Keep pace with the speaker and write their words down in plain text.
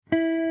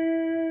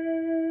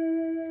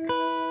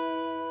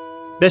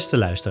Beste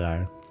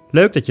luisteraar,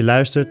 leuk dat je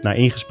luistert naar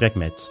In Gesprek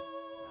Met.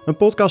 Een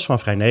podcast van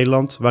Vrij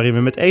Nederland waarin we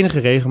met enige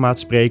regelmaat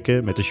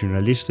spreken met de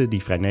journalisten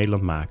die Vrij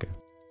Nederland maken.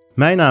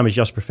 Mijn naam is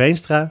Jasper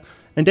Veenstra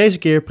en deze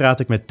keer praat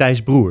ik met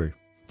Thijs Broer,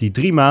 die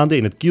 3 maanden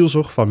in het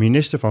kielzog van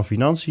minister van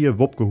Financiën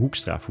Wopke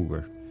Hoekstra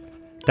voer.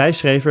 Thijs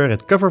schreef er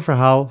het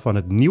coververhaal van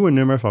het nieuwe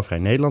nummer van Vrij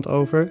Nederland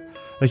over,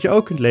 dat je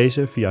ook kunt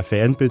lezen via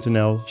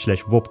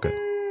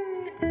vn.nl/Wopke.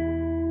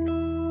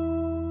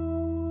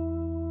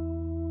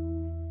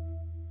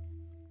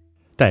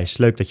 Thijs,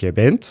 leuk dat je er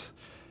bent.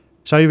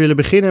 Zou je willen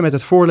beginnen met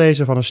het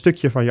voorlezen van een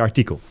stukje van je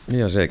artikel?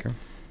 Jazeker.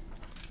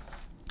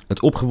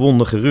 Het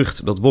opgewonden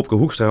gerucht dat Wopke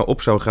Hoekstra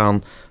op zou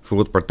gaan voor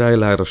het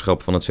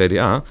partijleiderschap van het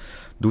CDA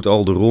doet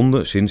al de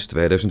ronde sinds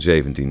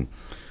 2017.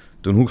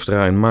 Toen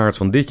Hoekstra in maart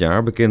van dit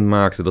jaar bekend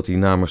maakte dat hij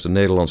namens de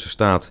Nederlandse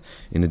staat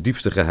in het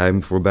diepste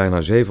geheim voor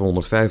bijna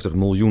 750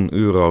 miljoen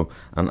euro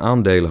aan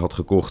aandelen had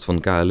gekocht van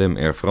KLM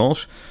Air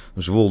France,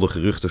 zwol de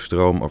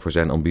geruchtenstroom over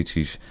zijn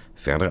ambities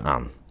verder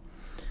aan.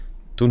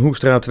 Toen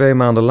Hoekstra 2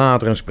 maanden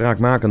later een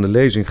spraakmakende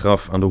lezing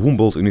gaf aan de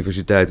Humboldt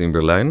Universiteit in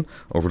Berlijn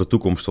over de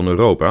toekomst van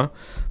Europa,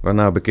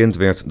 waarna bekend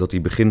werd dat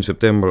hij begin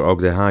september ook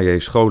de H.J.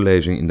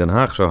 schoollezing in Den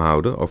Haag zou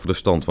houden over de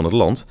stand van het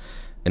land,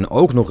 en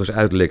ook nog eens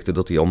uitlekte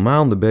dat hij al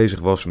maanden bezig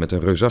was met een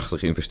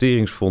reusachtig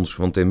investeringsfonds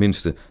van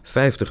tenminste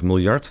 50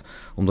 miljard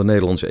om de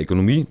Nederlandse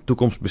economie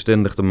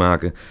toekomstbestendig te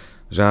maken,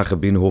 zagen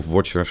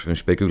Binnenhof-watchers hun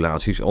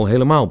speculaties al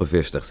helemaal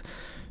bevestigd.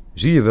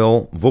 Zie je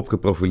wel, Wopke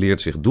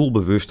profileert zich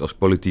doelbewust als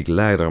politiek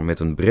leider met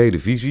een brede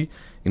visie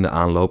in de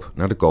aanloop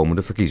naar de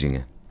komende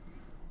verkiezingen.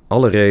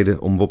 Alle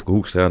reden om Wopke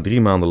Hoekstra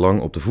 3 maanden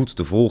lang op de voet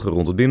te volgen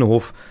rond het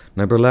Binnenhof,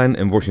 naar Berlijn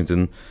en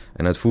Washington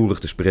en uitvoerig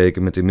te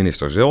spreken met de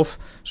minister zelf,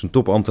 zijn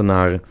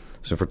topambtenaren,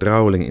 zijn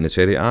vertrouwelingen in het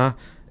CDA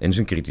en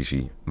zijn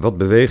critici. Wat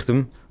beweegt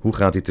hem? Hoe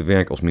gaat hij te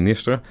werk als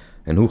minister?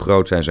 En hoe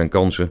groot zijn zijn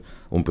kansen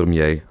om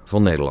premier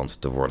van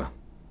Nederland te worden?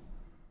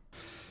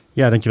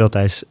 Ja, dankjewel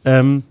Thijs.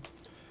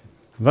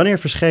 Wanneer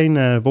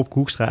verscheen Wopke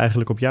Hoekstra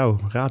eigenlijk op jouw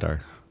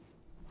radar?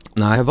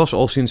 Nou, hij was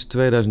al sinds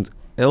 2011,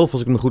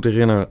 als ik me goed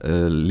herinner,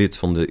 lid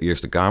van de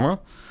Eerste Kamer.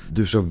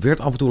 Dus er werd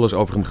af en toe wel eens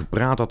over hem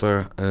gepraat dat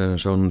er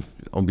zo'n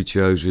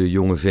ambitieuze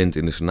jonge vent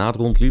in de Senaat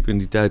rondliep. In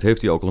die tijd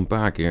heeft hij ook al een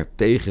paar keer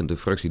tegen de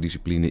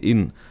fractiediscipline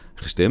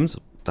ingestemd.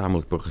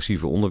 Tamelijk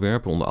progressieve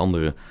onderwerpen, onder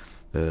andere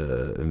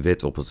een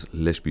wet op het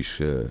lesbisch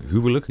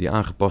huwelijk die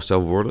aangepast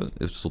zou worden.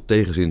 Dus tot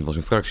tegenzin van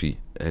zijn fractie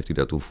heeft hij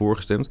daar toen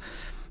voorgestemd.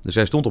 Dus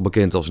hij stond al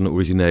bekend als een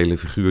originele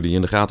figuur die je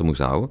in de gaten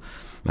moest houden.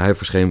 Maar hij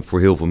verscheen voor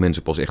heel veel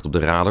mensen pas echt op de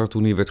radar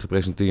toen hij werd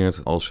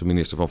gepresenteerd als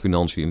minister van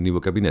Financiën in het nieuwe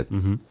kabinet.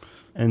 Mm-hmm.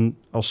 En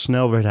al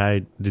snel werd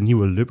hij de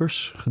nieuwe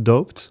Lubbers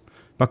gedoopt.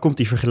 Waar komt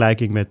die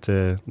vergelijking met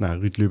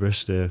Ruud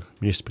Lubbers, de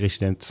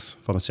minister-president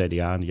van het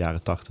CDA in de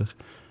jaren 80?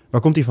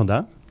 Waar komt die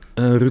vandaan?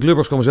 Ruud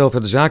Lubbers kwam zelf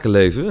uit het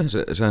zakenleven.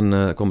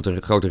 Kwam uit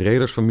een grote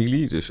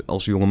redersfamilie. Dus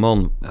als jonge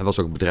man, hij was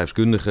ook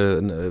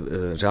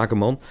bedrijfskundige,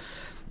 zakenman.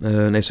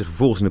 En heeft zich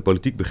vervolgens in de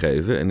politiek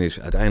begeven en is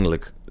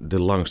uiteindelijk de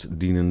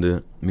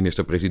langstdienende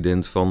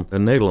minister-president van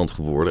Nederland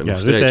geworden.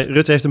 En ja,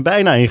 Rutte heeft hem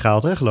bijna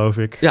ingehaald, hè, geloof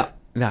ik. Ja,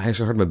 hij is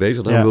er hard mee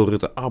bezig. Daarom wil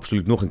Rutte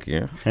absoluut nog een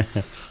keer.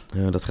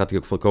 Dat gaat hij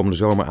ook voor de komende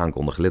zomer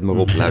aankondigen. Let maar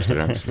op,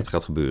 luisteraars, dat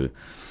gaat gebeuren.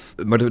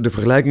 Maar de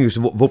vergelijking is,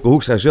 Wopke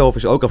Hoekstra zelf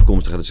is ook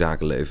afkomstig uit het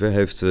zakenleven.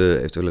 Heeft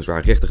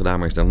weliswaar rechten gedaan,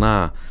 maar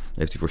daarna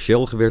heeft hij voor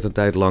Shell gewerkt een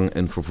tijd lang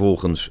en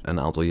vervolgens een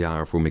aantal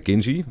jaar voor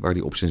McKinsey, waar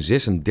hij op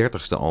zijn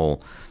 36e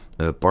al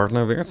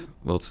partner werd,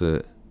 wat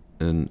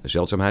een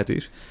zeldzaamheid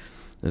is.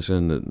 Dat is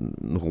een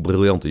nogal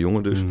briljante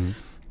jongen dus.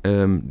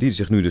 Mm-hmm. Die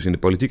zich nu dus in de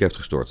politiek heeft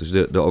gestort. Dus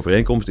de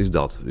overeenkomst is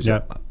dat. Dus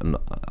een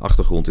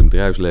achtergrond in het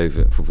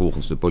bedrijfsleven,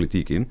 vervolgens de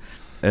politiek in.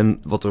 En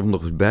wat er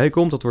nog eens bij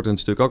komt, dat wordt in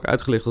het stuk ook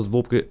uitgelegd, dat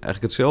Wopke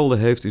eigenlijk hetzelfde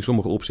heeft in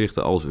sommige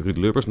opzichten als Ruud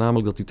Lubbers,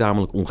 namelijk dat hij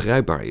tamelijk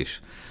ongrijpbaar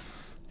is.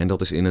 En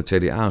dat is in het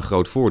CDA een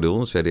groot voordeel.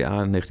 Het CDA in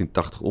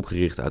 1980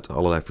 opgericht uit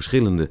allerlei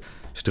verschillende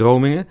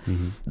stromingen.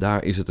 Mm-hmm.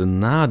 Daar is het een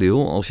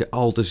nadeel als je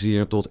al te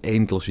zeer tot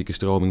één klassieke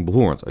stroming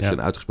behoort. Als je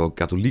een uitgesproken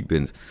katholiek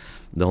bent,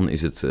 dan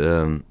is het,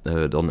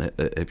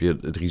 heb je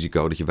het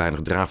risico dat je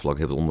weinig draagvlak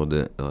hebt onder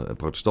de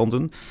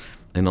protestanten.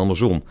 En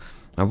andersom.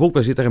 Maar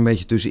Wopke zit daar een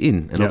beetje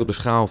tussenin. En ook op de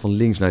schaal van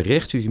links naar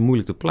rechts is hij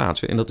moeilijk te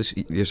plaatsen. En dat is,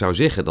 je zou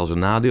zeggen, dat is een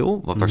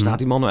nadeel. Waar staat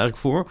die man nou eigenlijk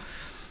voor?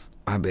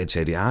 Maar bij het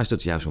CDA is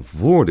dat juist een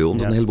voordeel,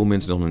 omdat een heleboel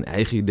mensen dan hun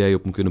eigen idee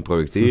op hem kunnen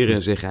projecteren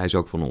en zeggen hij is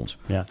ook van ons.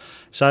 Ja.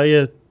 Zou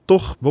je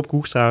toch Wopke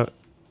Hoekstra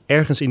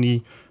ergens in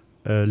die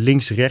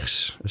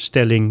links-rechts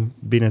stelling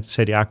binnen het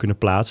CDA kunnen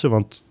plaatsen?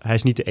 Want hij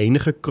is niet de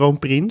enige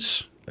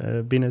kroonprins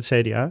binnen het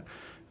CDA.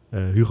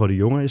 Hugo de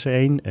Jonge is er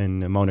één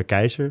en Mona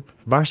Keizer.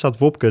 Waar staat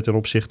Wopke ten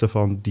opzichte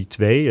van die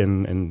twee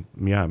en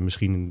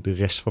misschien de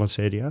rest van het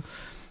CDA?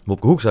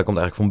 Wopke Hoekstra komt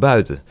eigenlijk van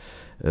buiten.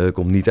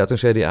 Komt niet uit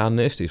een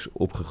CDA-nest, is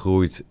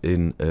opgegroeid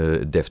in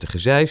deftige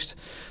Zeist.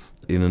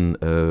 In een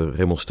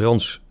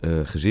remonstrants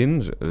gezin.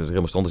 De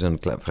remonstranten zijn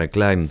een vrij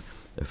klein,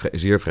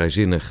 zeer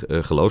vrijzinnig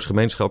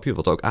geloofsgemeenschapje,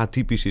 wat ook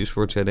atypisch is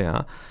voor het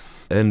CDA.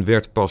 En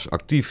werd pas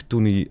actief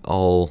toen hij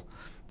al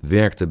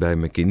werkte bij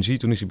McKinsey.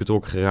 Toen is hij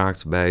betrokken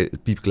geraakt bij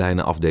het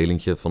piepkleine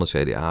afdelingje van het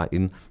CDA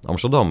in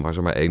Amsterdam, waar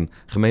ze maar 1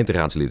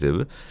 gemeenteraadslid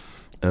hebben.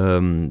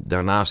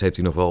 Daarnaast heeft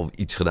hij nog wel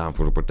iets gedaan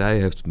voor de partij.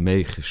 Hij heeft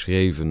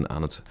meegeschreven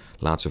aan het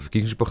laatste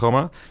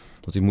verkiezingsprogramma.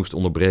 Dat hij moest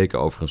onderbreken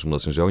overigens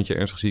omdat zijn zoontje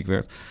ernstig ziek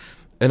werd.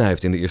 En hij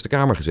heeft in de Eerste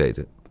Kamer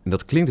gezeten. En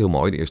dat klinkt heel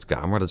mooi, de Eerste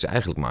Kamer. Maar dat is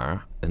eigenlijk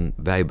maar een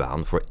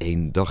bijbaan voor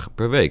 1 dag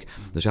per week.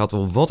 Dus hij had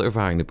wel wat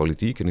ervaring in de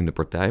politiek en in de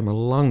partij, maar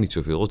lang niet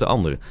zoveel als de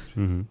anderen.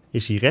 Mm-hmm.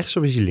 Is hij rechts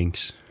of is hij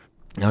links?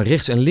 Nou,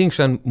 rechts en links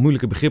zijn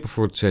moeilijke begrippen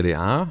voor het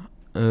CDA.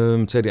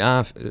 Het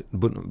CDA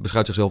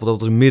beschouwt zichzelf altijd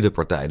als een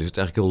middenpartij. Dus het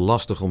is eigenlijk heel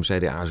lastig om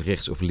CDA's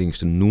rechts of links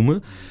te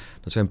noemen.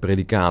 Dat zijn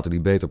predicaten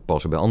die beter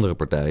passen bij andere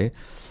partijen.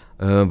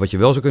 Wat je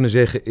wel zou kunnen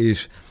zeggen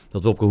is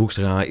dat Wopke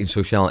Hoekstra in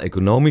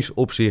sociaal-economisch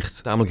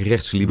opzicht tamelijk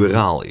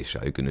rechtsliberaal is,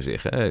 zou je kunnen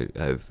zeggen.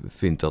 Hij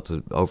vindt dat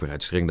de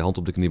overheid streng de hand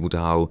op de knie moet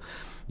houden.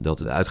 Dat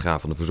de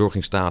uitgaven van de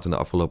verzorgingsstaat in de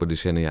afgelopen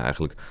decennia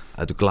eigenlijk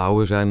uit de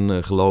klauwen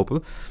zijn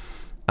gelopen.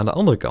 Aan de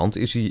andere kant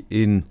is hij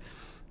in,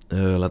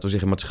 laten we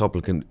zeggen,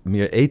 maatschappelijk en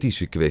meer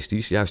ethische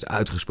kwesties juist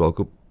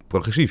uitgesproken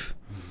progressief.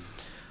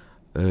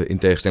 In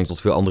tegenstelling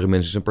tot veel andere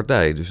mensen in zijn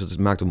partij. Dus dat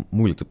maakt hem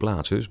moeilijk te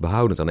plaatsen. Dus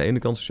behoudend aan de ene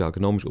kant,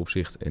 sociaal-economisch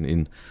opzicht. En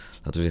in,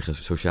 laten we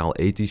zeggen,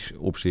 sociaal-ethisch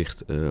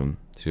opzicht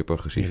zeer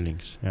progressief. Hier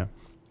links, ja.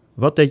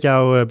 Wat deed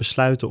jou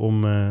besluiten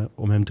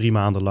om hem 3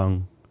 maanden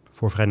lang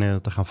voor Vrij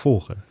Nederland te gaan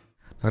volgen?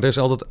 Nou, er is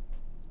altijd,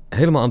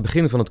 helemaal aan het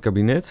begin van het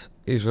kabinet,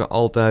 is er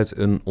altijd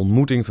een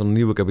ontmoeting van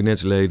nieuwe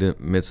kabinetsleden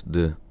met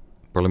de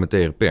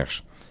parlementaire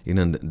pers. In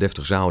een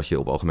deftig zaaltje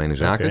op Algemene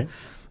Zaken. Okay.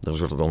 Dan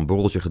wordt er dan een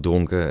borreltje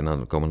gedronken en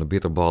dan komen er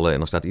bitterballen en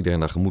dan staat iedereen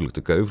daar gemoedelijk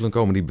te keuvelen. Dan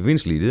komen die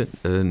bewindslieden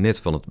net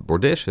van het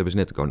bordes, hebben ze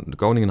net de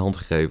koning een hand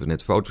gegeven,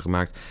 net foto's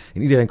gemaakt.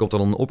 En iedereen komt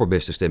dan in een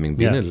opperbeste stemming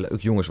binnen. Ja.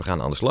 Leuk jongens, we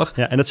gaan aan de slag.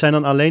 Ja, en dat zijn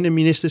dan alleen de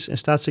ministers en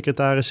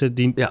staatssecretarissen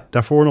die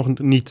daarvoor nog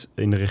niet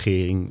in de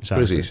regering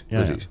zaten. Precies.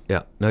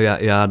 Ja. Nou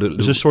ja,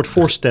 dus een soort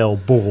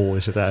voorstelborrel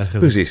is het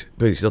eigenlijk.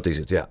 Precies, dat is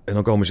het, ja. En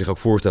dan komen zich ook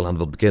voorstellen aan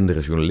wat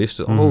bekendere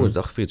journalisten. Mm-hmm. Oh,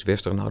 dag Frits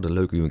Wester, nou, dan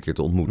leuk u een keer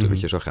te ontmoeten.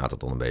 Mm-hmm. Weet je, zo gaat het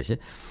dan een beetje.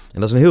 En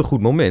dat is een heel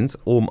goed moment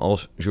om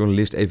als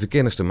journalist even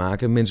kennis te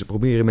maken.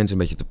 Proberen mensen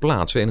een beetje te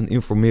plaatsen en een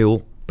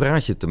informeel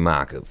praatje te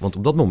maken. Want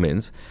op dat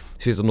moment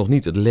zit er nog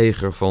niet het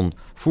leger van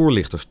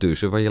voorlichters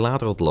tussen, waar je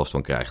later wat last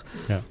van krijgt.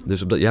 Ja.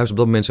 Dus juist op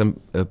dat moment zijn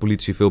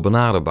politici veel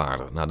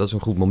benaderbaarder. Nou, dat is een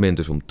goed moment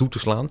dus om toe te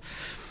slaan.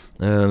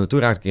 Toen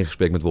raakte ik in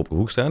gesprek met Wopke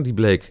Hoekstra. Die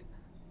bleek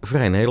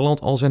Vrij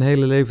Nederland al zijn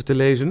hele leven te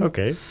lezen.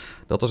 Okay.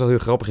 Dat was al heel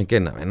grappig. Ik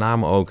kende mijn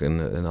naam ook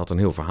en had een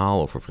heel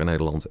verhaal over Vrij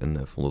Nederland.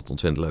 En vond het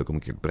ontzettend leuk om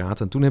een keer te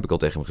praten. En toen heb ik al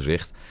tegen hem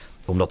gezegd,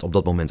 omdat op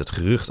dat moment het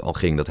gerucht al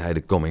ging dat hij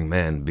de coming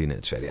man binnen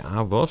het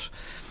CDA was.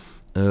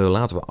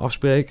 Laten we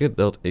afspreken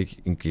dat ik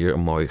een keer een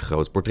mooi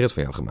groot portret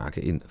van jou ga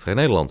maken in Vrij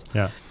Nederland.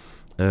 Ja.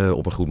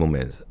 Op een goed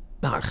moment.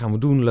 Nou, dat gaan we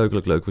doen.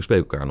 Leuk. We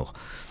spreken elkaar nog.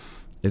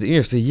 Het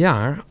eerste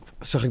jaar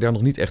zag ik daar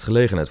nog niet echt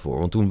gelegenheid voor.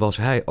 Want toen was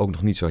hij ook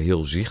nog niet zo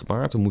heel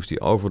zichtbaar. Toen moest hij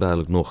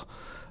overduidelijk nog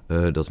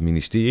dat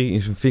ministerie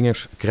in zijn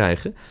vingers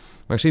krijgen.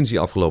 Maar sinds die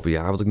afgelopen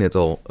jaar, wat ik net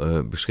al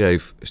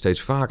beschreef,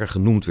 steeds vaker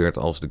genoemd werd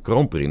als de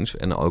kroonprins.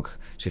 En ook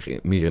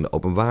zich meer in de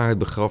openbaarheid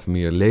begaf,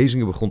 meer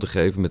lezingen begon te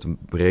geven met een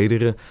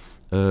bredere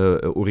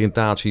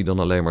oriëntatie dan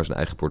alleen maar zijn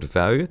eigen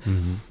portefeuille.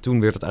 Mm-hmm. Toen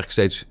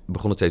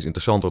begon het steeds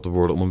interessanter te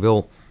worden om hem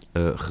wel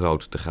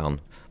groot te gaan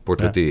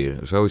portretteren.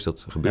 Ja. Zo is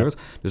dat gebeurd. Ja.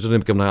 Dus toen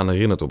heb ik hem eraan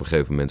herinnerd op een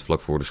gegeven moment,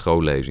 vlak voor de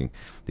schoollezing,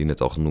 die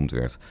net al genoemd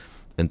werd.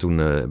 En toen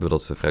hebben we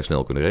dat vrij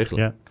snel kunnen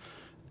regelen. Ja.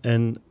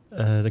 En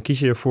dan kies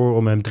je ervoor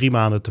om hem 3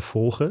 maanden te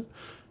volgen.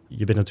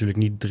 Je bent natuurlijk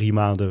niet 3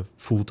 maanden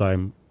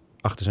fulltime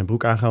achter zijn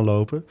broek aan gaan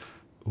lopen.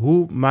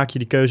 Hoe maak je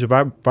die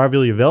keuze? Waar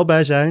wil je wel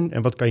bij zijn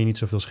en wat kan je niet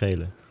zoveel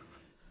schelen?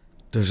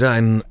 Er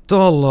zijn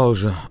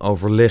talloze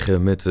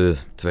overleggen met de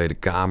Tweede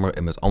Kamer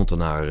en met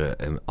ambtenaren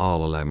en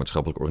allerlei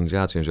maatschappelijke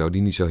organisaties en zo,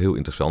 die niet zo heel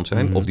interessant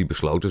zijn. Mm-hmm. Of die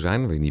besloten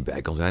zijn, waar je niet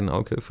bij kan zijn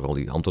ook. Hè. Vooral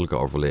die ambtelijke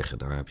overleggen,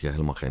 daar heb je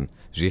helemaal geen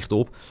zicht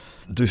op.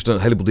 Dus een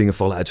heleboel dingen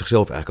vallen uit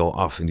zichzelf eigenlijk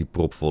al af in die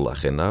propvolle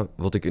agenda.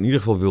 Wat ik in ieder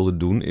geval wilde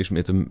doen, is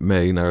met hem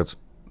mee naar het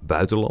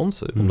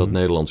buitenland. Mm-hmm. Omdat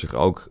Nederland zich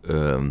ook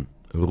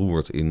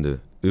roert in de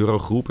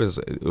Eurogroep,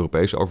 het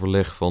Europese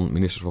overleg van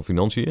ministers van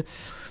Financiën.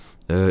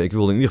 Ik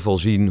wilde in ieder geval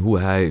zien hoe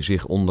hij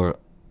zich onder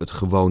het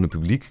gewone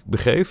publiek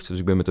begeeft. Dus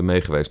ik ben met hem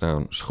mee geweest naar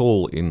een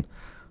school in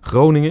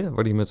Groningen,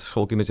 waar hij met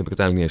schoolkinderen, heb ik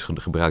uiteindelijk niet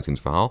eens gebruikt in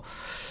het verhaal.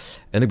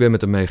 En ik ben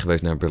met hem mee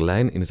geweest naar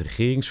Berlijn in het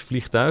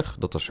regeringsvliegtuig.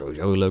 Dat was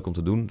sowieso leuk om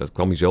te doen. Dat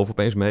kwam hij zelf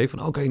opeens mee.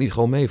 Van, kan je niet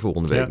gewoon mee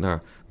volgende week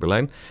naar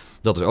Berlijn?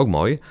 Dat is ook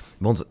mooi.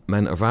 Want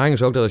mijn ervaring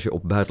is ook dat als je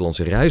op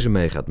buitenlandse reizen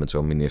meegaat met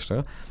zo'n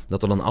minister,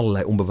 dat er dan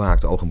allerlei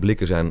onbewaakte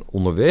ogenblikken zijn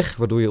onderweg,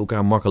 waardoor je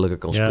elkaar makkelijker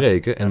kan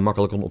spreken en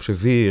makkelijker kan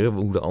observeren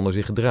hoe de ander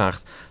zich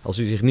gedraagt als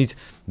hij zich niet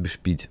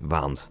bespied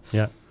waant.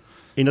 Ja.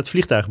 In dat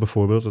vliegtuig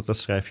bijvoorbeeld, dat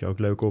schrijf je ook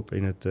leuk op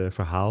in het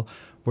verhaal,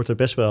 wordt er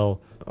best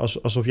wel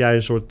alsof jij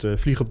een soort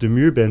vlieg op de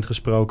muur bent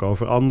gesproken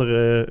over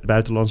andere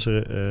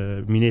buitenlandse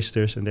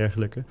ministers en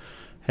dergelijke.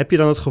 Heb je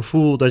dan het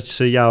gevoel dat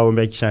ze jou een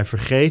beetje zijn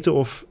vergeten?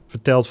 Of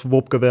vertelt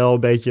Wopke wel een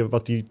beetje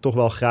wat hij toch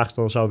wel graag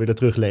dan zou willen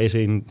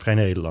teruglezen in Vrij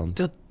Nederland?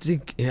 Dat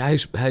denk ik,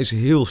 hij is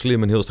heel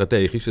slim en heel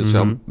strategisch. Het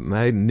zou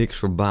mij niks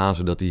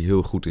verbazen dat hij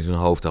heel goed in zijn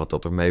hoofd had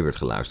dat er mee werd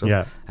geluisterd.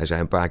 Ja. Hij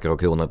zei een paar keer ook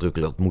heel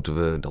nadrukkelijk,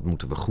 dat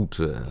moeten we goed,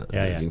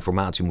 die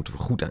informatie moeten we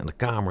goed aan de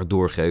Kamer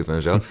doorgeven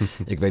en zo.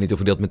 Ik weet niet of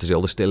hij dat met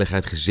dezelfde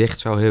stelligheid gezegd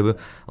zou hebben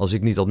als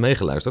ik niet had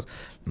meegeluisterd.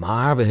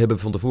 Maar we hebben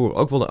van tevoren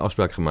ook wel de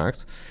afspraak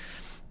gemaakt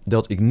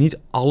dat ik niet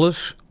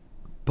alles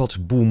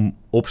patsboom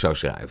op zou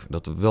schrijven.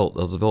 Dat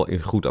het wel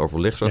in goed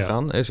overleg zou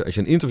gaan. Als je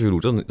een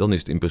interview doet, dan is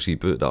het in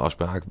principe de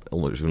afspraak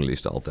onder de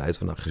journalisten altijd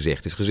van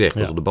gezegd is gezegd.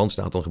 Als op de band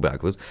staat, dan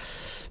gebruiken we het.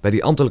 Bij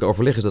die ambtelijke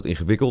overleg is dat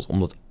ingewikkeld,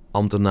 omdat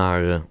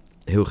ambtenaren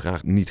heel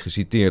graag niet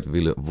geciteerd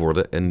willen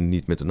worden en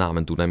niet met de naam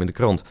en toenaam in de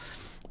krant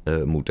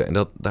moeten.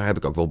 En daar heb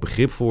ik ook wel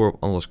begrip voor,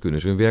 anders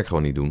kunnen ze hun werk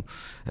gewoon niet doen.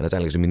 En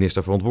uiteindelijk is de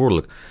minister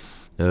verantwoordelijk.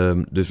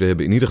 Dus we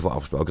hebben in ieder geval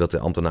afgesproken dat de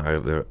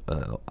ambtenaren er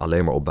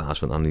alleen maar op basis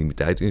van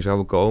anonimiteit in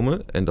zouden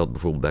komen. En dat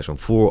bijvoorbeeld bij zo'n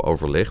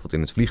vooroverleg, wat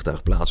in het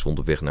vliegtuig plaatsvond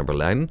op weg naar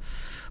Berlijn,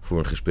 voor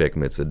een gesprek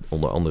met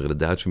onder andere de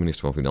Duitse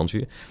minister van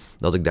Financiën,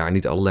 dat ik daar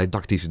niet allerlei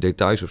tactische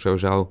details of zo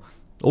zou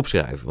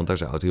opschrijven. Want daar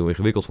zou het heel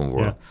ingewikkeld van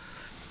worden. Ja.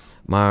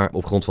 Maar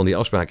op grond van die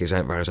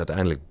afspraken waren ze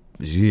uiteindelijk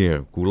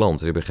zeer coulant.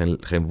 Ze hebben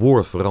geen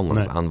woord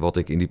veranderd aan wat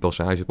ik in die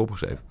passage heb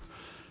opgeschreven.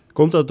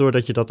 Komt dat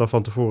doordat je dat dan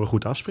van tevoren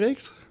goed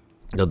afspreekt?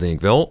 Dat denk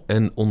ik wel.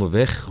 En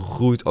onderweg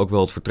groeit ook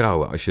wel het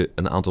vertrouwen. Als je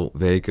een aantal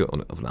weken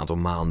of een aantal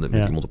maanden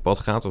met iemand op pad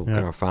gaat, of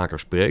elkaar vaker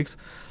spreekt,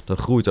 dan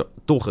groeit er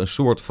toch een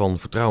soort van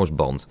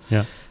vertrouwensband.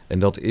 Ja. En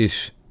dat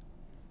is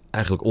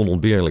eigenlijk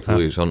onontbeerlijk. Wil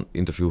je zo'n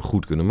interview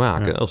goed kunnen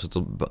maken. Ja. Als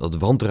het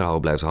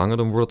wantrouwen blijft hangen,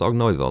 dan wordt het ook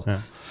nooit wat. Ja.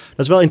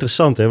 Dat is wel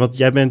interessant, hè? Want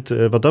jij bent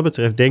wat dat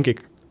betreft, denk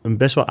ik, een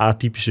best wel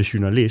atypische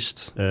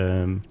journalist.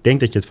 Ik denk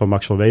dat je het van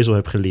Max van Wezel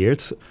hebt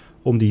geleerd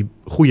om die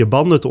goede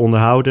banden te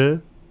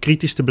onderhouden,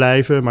 kritisch te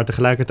blijven, maar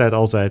tegelijkertijd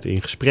altijd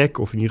in gesprek,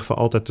 of in ieder geval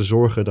altijd te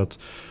zorgen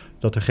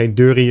dat er geen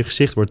deur in je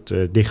gezicht wordt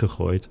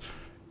dichtgegooid.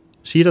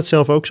 Zie je dat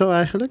zelf ook zo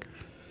eigenlijk?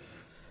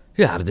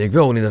 Ja, dat denk ik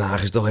wel. En in Den Haag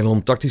is het alleen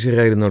om tactische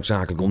reden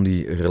noodzakelijk om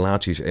die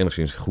relaties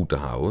enigszins goed te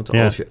houden.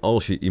 Want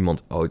als je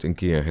iemand ooit een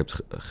keer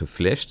hebt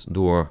geflasht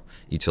door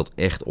iets dat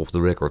echt off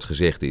the record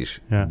gezegd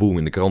is, boem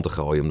in de krant te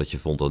gooien omdat je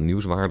vond dat het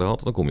nieuwswaarde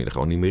had, dan kom je er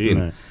gewoon niet meer in.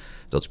 Nee.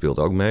 Dat speelt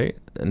ook mee.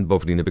 En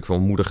bovendien heb ik van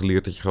mijn moeder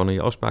geleerd dat je gewoon aan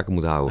je afspraken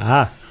moet houden.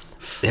 Aha.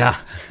 Ja.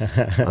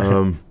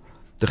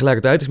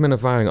 Tegelijkertijd is mijn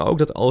ervaring ook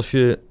dat als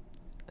je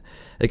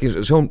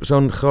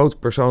zo'n groot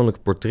persoonlijk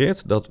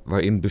portret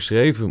waarin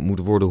beschreven moet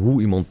worden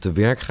hoe iemand te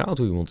werk gaat,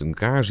 hoe iemand in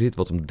elkaar zit,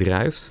 wat hem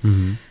drijft,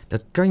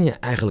 dat kan je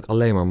eigenlijk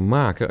alleen maar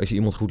maken als je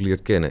iemand goed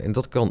leert kennen. En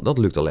dat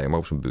lukt alleen maar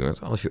op zijn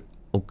beurt als je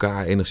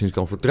elkaar enigszins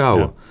kan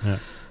vertrouwen. Ja.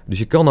 Dus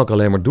je kan ook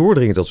alleen maar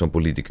doordringen tot zo'n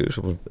politicus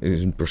in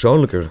zijn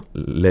persoonlijke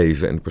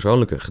leven en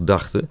persoonlijke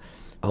gedachten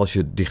als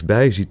je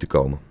dichtbij ziet te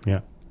komen.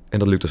 Ja. En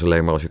dat lukt dus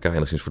alleen maar als je elkaar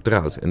enigszins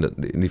vertrouwt. En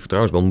in die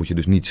vertrouwensband moet je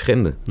dus niet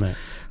schenden. Nee.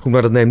 Goed,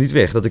 maar dat neemt niet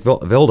weg dat ik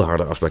wel de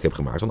harde afspraak heb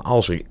gemaakt. Want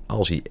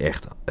als hij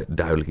echt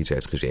duidelijk iets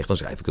heeft gezegd, dan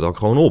schrijf ik het ook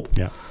gewoon op.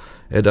 Ja.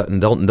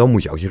 Dan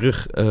moet je ook je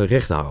rug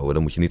recht houden.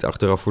 Dan moet je niet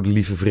achteraf voor de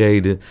lieve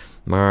vrede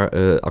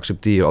maar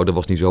accepteren, dat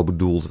was niet zo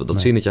bedoeld.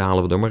 Dat zinnetje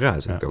halen we er maar uit.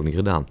 Dat heb ik ook niet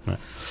gedaan. Nee.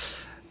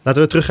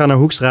 Laten we teruggaan naar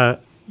Hoekstra.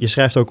 Je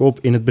schrijft ook op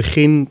in het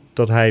begin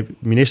dat hij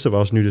minister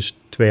was, nu dus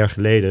 2 jaar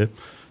geleden,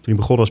 toen hij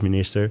begon als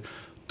minister.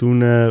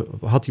 Toen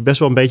had hij best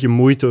wel een beetje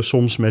moeite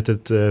soms met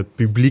het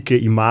publieke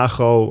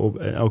imago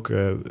en ook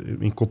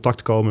in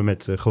contact komen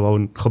met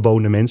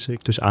gewone mensen,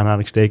 tussen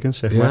aanhalingstekens,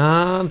 zeg maar.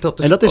 Ja,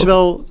 dat is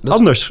wel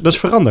anders. Dat is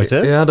veranderd, hè?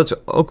 Ja,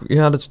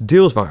 dat is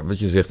deels waar wat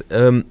je zegt.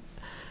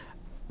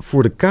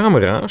 Voor de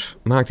camera's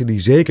maakte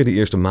hij zeker de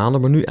eerste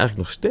maanden, maar nu eigenlijk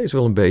nog steeds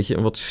wel een beetje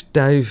een wat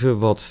stijve,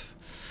 wat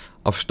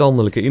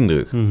afstandelijke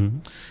indruk.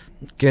 Mm-hmm.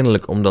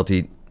 Kennelijk omdat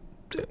hij,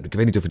 ik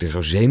weet niet of hij er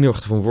zo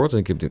zenuwachtig van wordt. En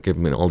ik heb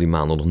hem in al die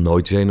maanden nog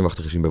nooit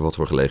zenuwachtig gezien bij wat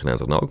voor gelegenheid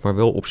dan ook. Maar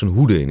wel op zijn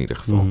hoede in ieder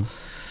geval. Mm-hmm.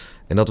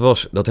 En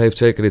dat heeft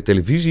zeker de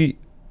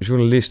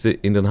televisiejournalisten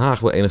in Den Haag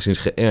wel enigszins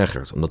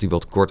geërgerd. Omdat hij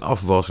wat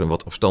kortaf was en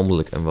wat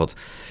afstandelijk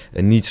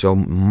en niet zo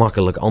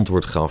makkelijk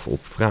antwoord gaf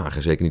op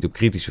vragen. Zeker niet op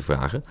kritische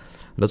vragen.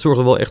 Dat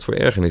zorgde wel echt voor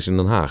ergernis in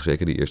Den Haag.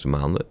 Zeker die eerste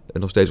maanden.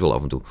 En nog steeds wel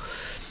af en toe.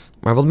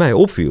 Maar wat mij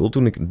opviel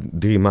toen ik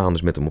 3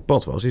 maanden met hem op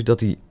pad was, is dat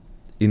hij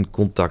in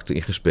contacten,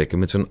 in gesprekken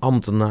met zijn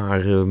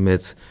ambtenaren,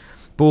 met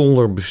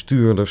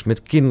polderbestuurders,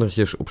 met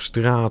kindertjes op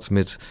straat,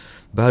 met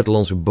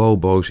buitenlandse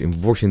bobo's in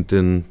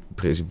Washington,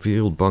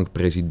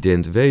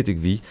 Wereldbankpresident, weet ik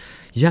wie,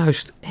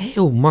 juist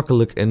heel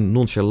makkelijk en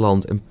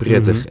nonchalant en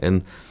prettig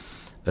en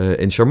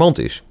charmant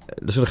is.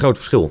 Dat is een groot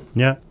verschil.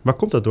 Ja, waar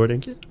komt dat door,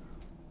 denk je?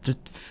 Dat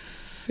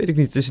weet ik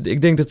niet.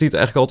 Ik denk dat hij het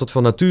eigenlijk altijd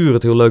van nature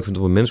het heel leuk vindt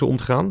om met mensen om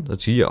te gaan.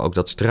 Dat zie je ook,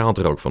 dat straalt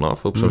er ook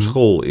vanaf. Op zo'n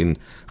school in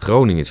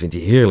Groningen, dat vindt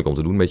hij heerlijk om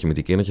te doen. Een beetje met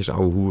die kindertjes,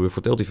 ouwe hoeren,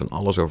 vertelt hij van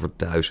alles over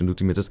thuis en doet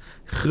hij met het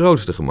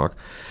grootste gemak.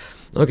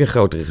 Ook in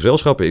grotere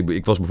gezelschappen.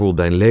 Ik was bijvoorbeeld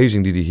bij een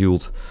lezing die hij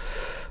hield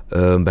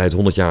bij het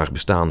 100-jarig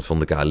bestaan van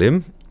de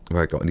KLM,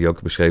 die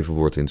ook beschreven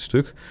wordt in het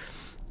stuk.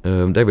 Daar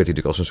werd hij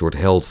natuurlijk als een soort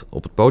held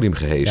op het podium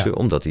gehezen,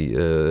 omdat hij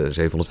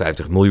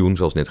 750 miljoen,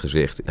 zoals net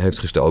gezegd, heeft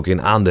gestoken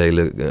in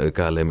aandelen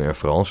KLM Air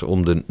France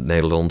om de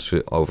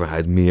Nederlandse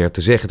overheid meer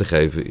te zeggen te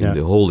geven in de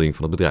holding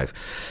van het bedrijf.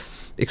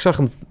 Ik zag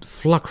hem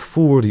vlak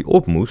voor die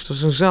op moest. Dat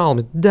is een zaal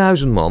met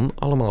 1000 man,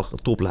 allemaal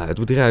toplui uit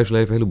het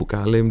bedrijfsleven, een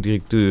heleboel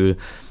KLM-directeuren,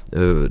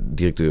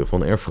 directeur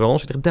van Air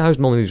France. Er 1000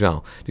 man in die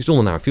zaal. Die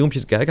stonden naar een filmpje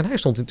te kijken en hij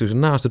stond intussen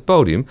naast het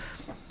podium,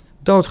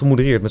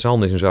 doodgemodereerd met zijn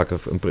handen in zijn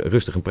zakken,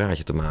 rustig een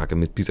praatje te maken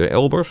met Pieter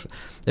Elbers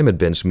en met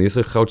Ben Smith,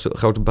 de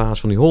grote baas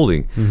van die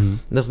holding. En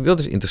dacht ik, dat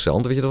is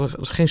interessant. Weet je, er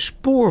was geen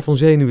spoor van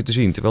zenuwen te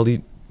zien, terwijl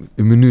die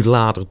een minuut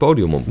later het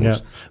podium op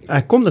moest. Ja.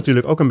 Hij komt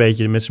natuurlijk ook een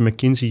beetje met zijn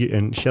McKinsey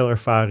en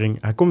Shell-ervaring.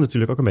 Hij komt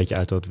natuurlijk ook een beetje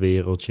uit dat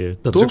wereldje.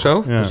 Dat toch? is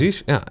ook zo,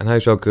 precies. Ja, en hij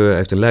is ook,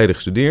 heeft in Leiden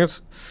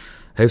gestudeerd.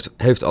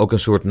 Heeft ook een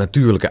soort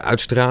natuurlijke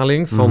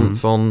uitstraling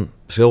van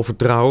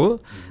zelfvertrouwen.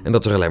 En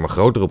dat is er alleen maar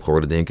groter op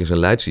geworden, denk ik, in zijn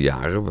Leidse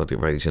jaren. Waar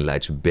hij zijn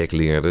Leidse bek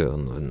leerde.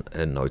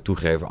 En nooit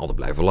toegeven, altijd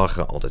blijven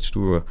lachen. Altijd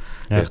stoer,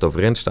 recht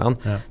overeind staan.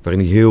 Ja.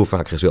 Waarin hij heel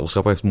vaak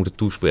gezelschap heeft moeten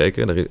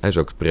toespreken. Hij is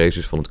ook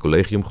prezes van het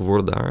collegium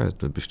geworden daar,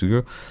 het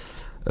bestuur.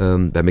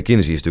 Bij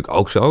McKinsey is het natuurlijk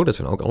ook zo. Dat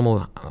zijn ook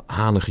allemaal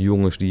hanige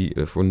jongens die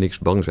voor niks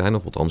bang zijn.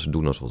 Of wat anders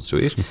doen als wat het zo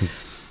is.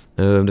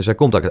 Dus hij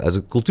komt uit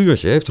het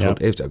cultuurtje.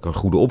 Heeft ook een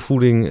goede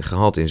opvoeding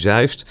gehad in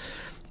Zeist.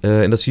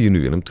 En dat zie je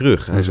nu in hem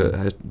terug. Hij is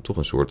toch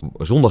een soort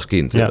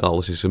zondagskind. Ja.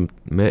 Alles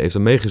heeft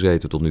hem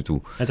meegezeten tot nu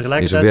toe.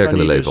 In zijn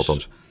werkende leven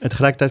althans. En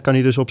tegelijkertijd kan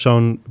hij dus op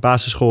zo'n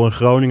basisschool in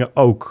Groningen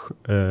ook...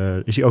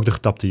 is hij ook de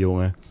getapte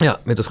jongen. Ja,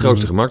 met het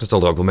grootste gemak. Dat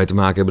zal er ook wel mee te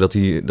maken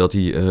hebben dat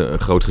hij een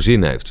groot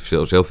gezin heeft.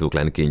 Zelf veel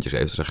kleine kindjes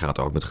heeft. Dus hij gaat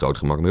er ook met groot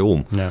gemak mee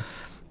om. Ja.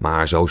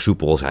 Maar zo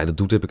soepel als hij dat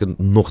doet, heb ik het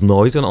nog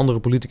nooit een andere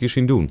politicus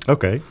zien doen.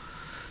 Oké.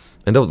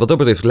 En wat dat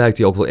betreft lijkt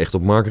hij ook wel echt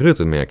op Mark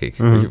Rutte, merk ik.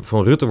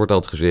 Van Rutte wordt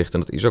altijd gezegd, en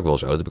dat is ook wel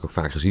zo, dat heb ik ook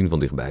vaak gezien van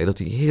dichtbij, dat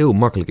hij heel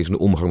makkelijk is in de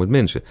omgang met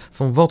mensen.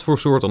 Van wat voor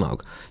soort dan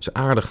ook. Is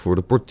aardig voor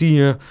de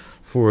portier,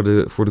 voor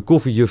de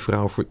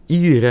koffiejuffrouw, voor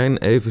iedereen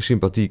even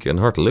sympathiek en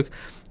hartelijk.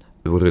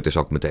 Rutte is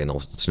ook meteen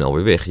al snel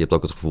weer weg. Je hebt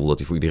ook het gevoel dat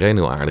hij voor iedereen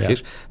heel aardig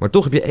is. Maar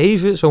toch heb je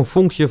even zo'n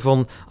vonkje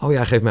van, oh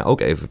ja, geef mij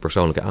ook even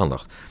persoonlijke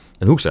aandacht.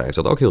 En Hoekstra heeft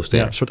dat ook heel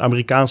sterk. Ja, een soort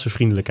Amerikaanse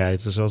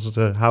vriendelijkheid. Dus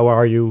altijd, how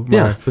are you? Maar...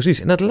 Ja, precies.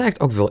 En dat lijkt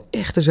ook wel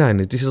echt te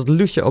zijn. Dat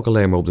lucht je ook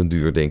alleen maar op den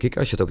duur, denk ik.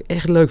 Als je het ook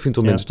echt leuk vindt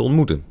om mensen te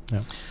ontmoeten. Ja.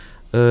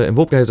 En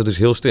Wopke heeft dat dus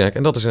heel sterk.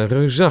 En dat is een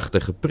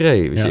reusachtige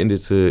pre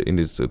in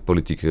dit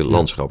politieke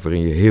landschap,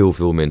 waarin je heel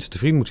veel mensen te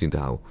vriend moet zien te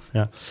houden.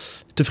 Ja.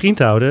 Te vriend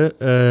houden,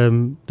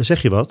 daar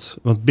zeg je wat.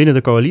 Want binnen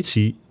de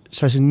coalitie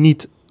zijn ze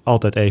niet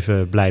altijd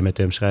even blij met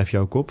hem, schrijf je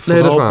ook op.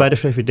 Vooral bij de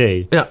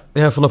VVD.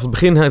 Ja, vanaf het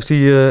begin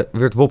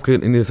werd Wopke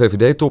in de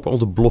VVD-top al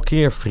de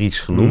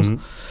blokkeervries genoemd.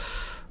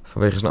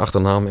 Vanwege zijn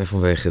achternaam en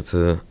vanwege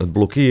het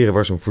blokkeren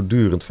waar ze hem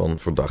voortdurend van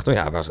verdacht. Nou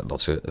ja,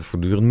 dat ze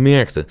voortdurend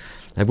merkten.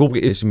 Wopke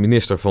is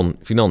minister van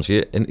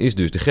Financiën en is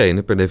dus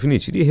degene per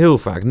definitie die heel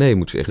vaak nee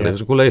moet zeggen tegen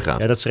zijn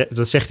collega's. Ja,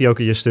 dat zegt hij ook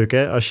in je stuk.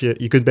 Hè?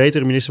 Je kunt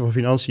beter een minister van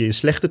Financiën in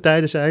slechte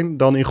tijden zijn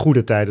dan in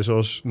goede tijden,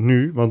 zoals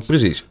nu. Want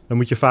precies. Dan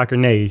moet je vaker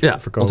nee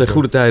verkopen. Want in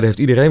goede tijden heeft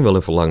iedereen wel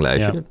een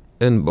verlanglijstje. Ja.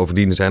 En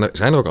bovendien zijn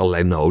er ook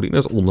allerlei noden in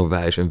het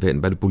onderwijs en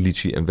bij de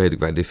politie en weet ik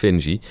waar,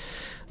 Defensie.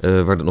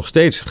 Waar er nog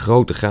steeds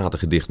grote gaten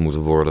gedicht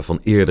moeten worden van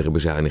eerdere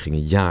bezuinigingen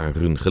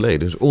jaren geleden.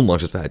 Dus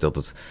ondanks het feit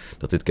dat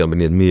dit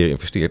kabinet meer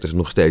investeert, is het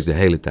nog steeds de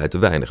hele tijd te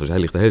weinig. Dus hij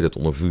ligt de hele tijd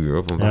onder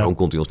vuur van waarom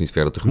komt hij ons niet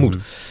verder tegemoet.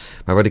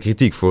 Maar waar de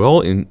kritiek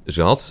vooral in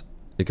zat,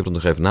 ik heb het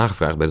nog even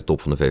nagevraagd bij de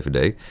top van de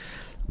VVD,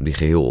 die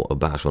geheel op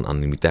basis van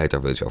anonimiteit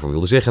daar wel iets over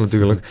wilde zeggen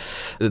natuurlijk.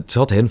 Het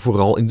zat hen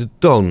vooral in de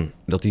toon.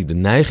 Dat hij de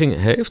neiging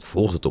heeft,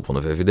 volgens de top van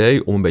de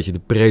VVD, om een beetje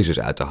de prezes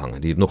uit te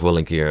hangen. Die het nog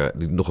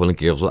wel een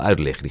keer zal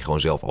uitleggen. Die gewoon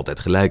zelf altijd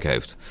gelijk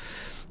heeft.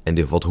 En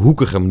de wat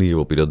hoekige manier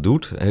waarop hij dat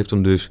doet, heeft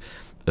hem dus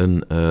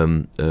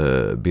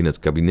binnen het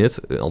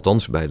kabinet,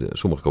 althans bij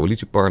sommige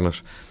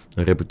coalitiepartners,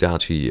 een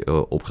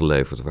reputatie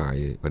opgeleverd waar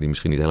hij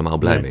misschien niet helemaal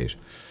blij mee is.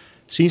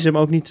 Zien ze hem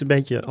ook niet een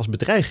beetje als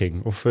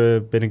bedreiging? Of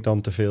ben ik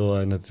dan te veel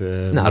aan het...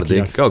 dat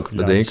denk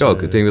ik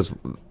ook. Ik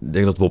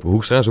denk dat Wopke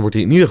Hoekstra, zo wordt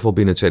hij in ieder geval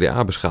binnen het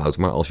CDA beschouwd,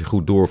 maar als je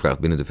goed doorvraagt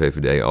binnen de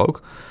VVD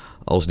ook,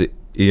 als de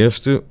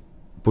eerste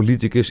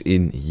politicus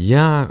in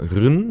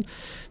jaren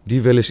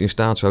die wel eens in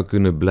staat zou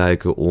kunnen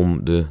blijken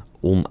om de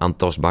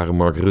onaantastbare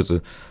Mark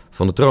Rutte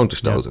van de troon te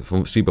stoten. Ja.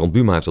 Van Sybrand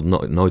Buma heeft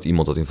dat nooit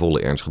iemand dat in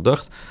volle ernst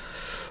gedacht.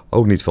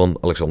 Ook niet van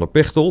Alexander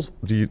Pechtold,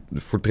 die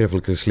een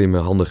voortreffelijke, slimme,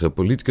 handige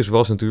politicus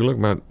was natuurlijk.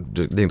 Maar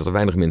ik denk dat er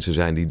weinig mensen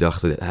zijn die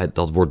dachten,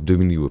 dat wordt de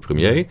nieuwe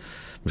premier.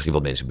 Misschien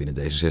wat mensen binnen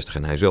D66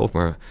 en hij zelf,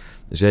 maar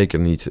zeker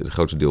niet het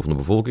grootste deel van de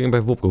bevolking. En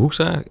bij Wopke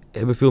Hoekstra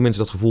hebben veel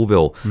mensen dat gevoel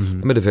wel.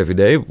 En met de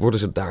VVD worden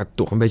ze daar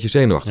toch een beetje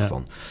zenuwachtig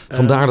van.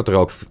 Vandaar dat er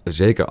ook,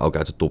 zeker ook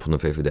uit de top van de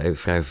VVD,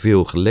 vrij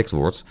veel gelekt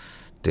wordt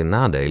ten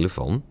nadele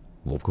van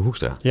Wopke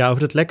Hoekstra. Ja,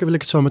 over dat lekken wil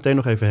ik het zo meteen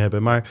nog even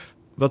hebben. Maar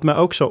wat mij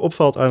ook zo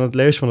opvalt aan het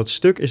lezen van het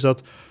stuk is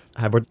dat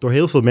hij wordt door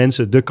heel veel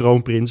mensen, de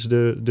kroonprins,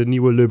 de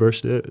nieuwe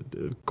Lubbers,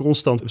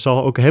 constant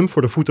zal ook hem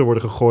voor de voeten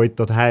worden gegooid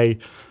dat hij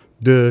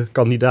de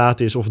kandidaat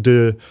is of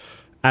de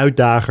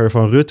uitdager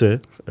van Rutte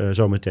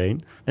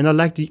zometeen. En dan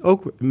lijkt hij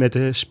ook met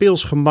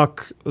speels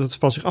gemak het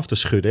van zich af te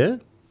schudden, hè?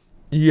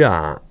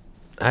 Ja,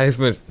 hij heeft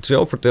me het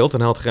zelf verteld en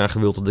hij had graag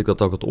gewild dat ik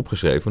dat ook had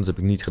opgeschreven. Dat heb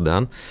ik niet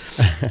gedaan.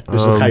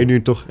 Dus dat ga je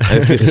nu toch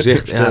heeft hij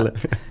gezegd, vertellen.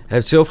 Hij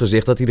heeft zelf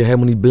gezegd dat hij er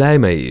helemaal niet blij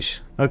mee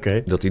is.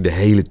 Oké. Dat hij de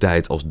hele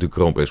tijd als de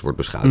kroonprins wordt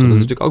beschouwd. Dat is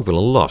natuurlijk ook wel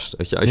een last.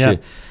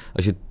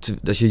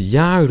 Als je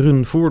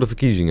jaren voor de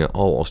verkiezingen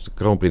al als de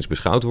kroonprins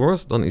beschouwd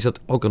wordt, dan is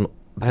dat ook een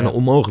bijna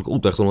onmogelijke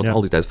opdracht om het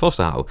al die tijd vast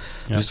te houden.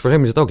 Ja. Dus voor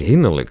hem is het ook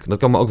hinderlijk. Dat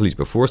kan me ook wel iets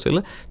bij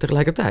voorstellen.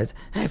 Tegelijkertijd,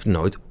 hij heeft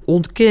nooit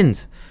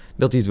ontkend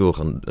dat hij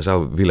het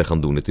zou willen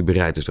gaan doen. Dat hij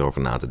bereid is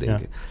erover na te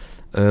denken.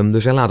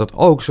 Dus hij laat het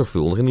ook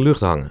zorgvuldig in de lucht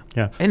hangen.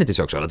 Ja. En het is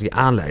ook zo dat hij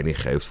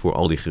aanleiding geeft voor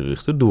al die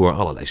geruchten door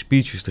allerlei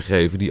speeches te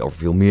geven die over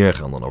veel meer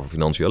gaan dan over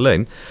financiën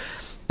alleen.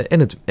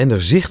 En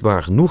er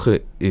zichtbaar genoegen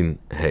in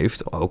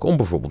heeft ook om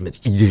bijvoorbeeld met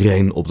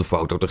iedereen op de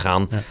foto te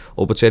gaan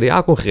op het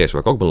CDA-congres,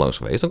 waar ik ook ben langs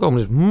geweest. Dan komen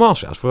dus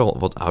massa's, vooral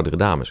wat oudere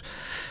dames.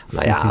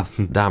 Nou ja,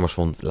 dames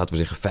van, laten we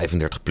zeggen,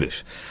 35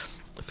 plus.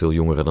 Veel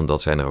jongeren dan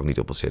dat zijn er ook niet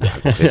op het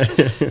CDA-congres.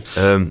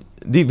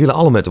 Die willen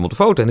allemaal met hem op de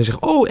foto. En dan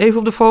zeggen, even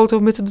op de foto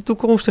met de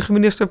toekomstige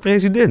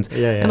minister-president.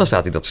 Ja. En dan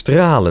staat hij dat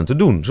stralend te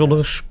doen, zonder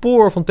een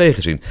spoor van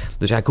tegenzin.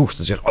 Dus hij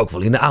koestert zich ook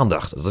wel in de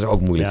aandacht. Dat is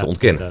ook moeilijk te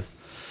ontkennen. Inderdaad.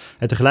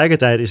 En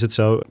tegelijkertijd is het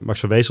zo, Max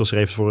van Wezel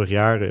schreef het vorig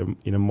jaar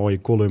in een mooie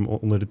column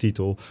onder de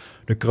titel: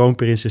 de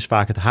kroonprins is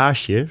vaak het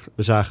haasje.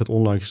 We zagen het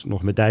onlangs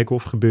nog met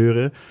Dijkhoff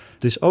gebeuren.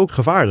 Het is ook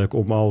gevaarlijk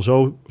om al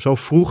zo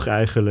vroeg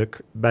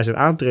eigenlijk, bij zijn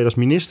aantreden als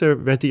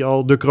minister, werd hij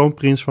al de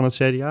kroonprins van het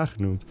CDA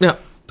genoemd. Ja.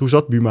 Toen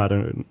zat Buma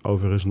er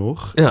overigens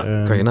nog.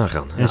 Ja, kan je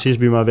nagaan. En sinds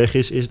Buma weg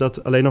is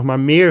dat alleen nog maar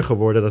meer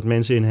geworden, dat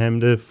mensen in hem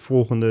de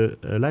volgende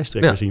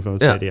lijsttrekker zien van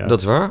het CDA. Ja, dat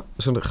is waar.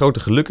 Zijn grote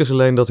geluk is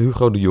alleen dat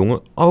Hugo de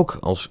Jonge ook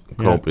als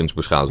kroonprins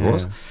beschouwd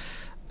wordt. Ja.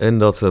 En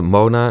dat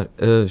Mona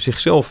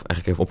zichzelf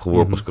eigenlijk heeft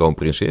opgeworpen als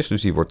kroonprinses.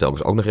 Dus die wordt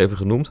telkens ook nog even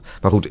genoemd.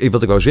 Maar goed,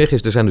 wat ik wou zeggen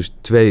is, er zijn dus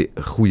 2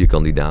 goede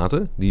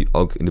kandidaten die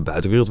ook in de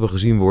buitenwereld wel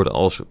gezien worden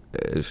als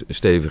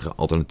stevige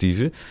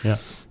alternatieven. Ja.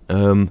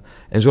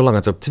 En zolang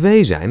het er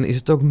 2 zijn, is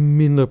het ook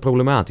minder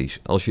problematisch.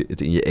 Als je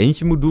het in je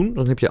eentje moet doen,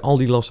 dan heb je al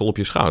die last al op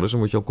je schouders. Dan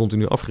word je ook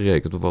continu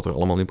afgerekend op wat er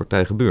allemaal in de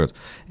partij gebeurt. En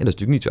dat is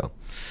natuurlijk niet zo.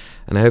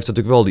 En hij heeft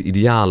natuurlijk wel de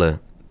ideale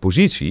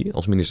positie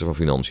als minister van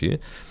Financiën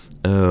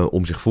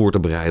om zich voor te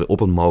bereiden op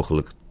een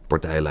mogelijk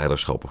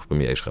partijleiderschap of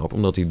premierschap.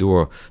 Omdat hij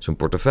door zijn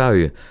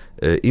portefeuille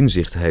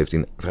inzicht heeft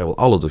in vrijwel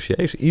alle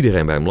dossiers.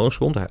 Iedereen bij hem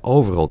langskomt. Hij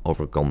overal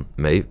over kan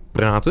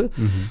meepraten.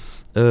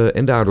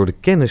 En daardoor de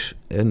kennis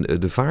en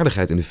de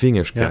vaardigheid in de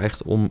vingers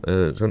krijgt om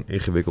zo'n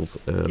ingewikkeld...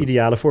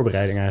 Ideale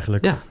voorbereiding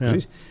eigenlijk. Ja,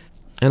 precies.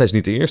 En hij is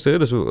niet de eerste.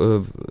 Dus,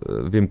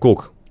 Wim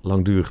Kok,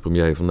 langdurig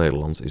premier van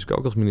Nederland, is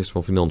ook als minister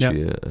van Financiën,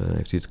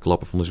 heeft hij het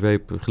klappen van de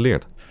zweep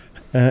geleerd.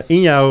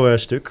 In jouw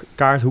stuk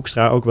kaart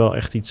Hoekstra ook wel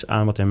echt iets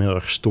aan wat hem heel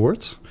erg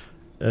stoort.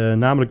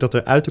 Namelijk dat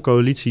er uit de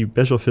coalitie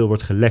best wel veel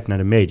wordt gelekt naar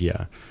de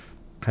media.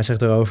 Hij zegt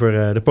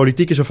daarover, de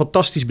politiek is een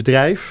fantastisch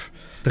bedrijf.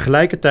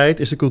 Tegelijkertijd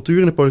is de cultuur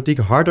in de politiek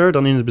harder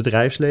dan in het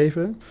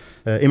bedrijfsleven.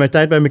 In mijn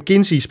tijd bij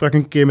McKinsey sprak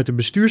ik een keer met de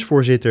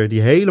bestuursvoorzitter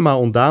die helemaal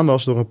ontdaan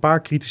was door een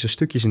paar kritische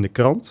stukjes in de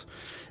krant.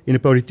 In de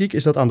politiek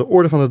is dat aan de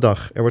orde van de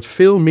dag. Er wordt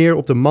veel meer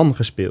op de man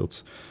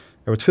gespeeld.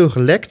 Er wordt veel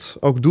gelekt,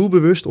 ook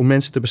doelbewust om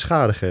mensen te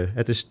beschadigen.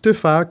 Het is te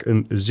vaak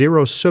een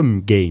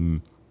zero-sum game.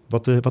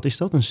 Wat is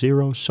dat, een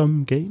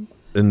zero-sum game?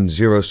 Een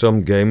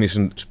zero-sum game is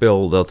een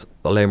spel dat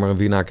alleen maar een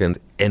winnaar kent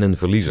en een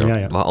verliezer.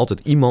 Ja. Waar altijd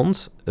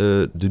iemand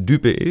de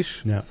dupe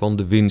is van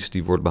de winst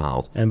die wordt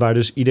behaald. En waar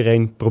dus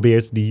iedereen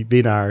probeert die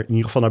winnaar in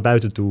ieder geval naar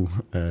buiten toe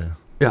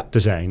te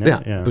zijn. Hè?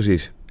 Ja,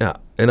 precies. Ja.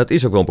 En dat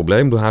is ook wel een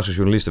probleem. De Haagse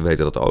journalisten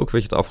weten dat ook.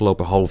 Weet je, het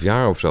afgelopen half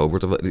jaar of zo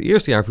het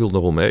eerste jaar viel het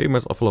nog wel mee, maar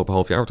het afgelopen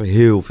half jaar wordt er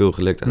heel veel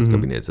gelekt uit het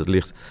kabinet.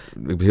 Ik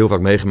heb heel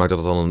vaak meegemaakt dat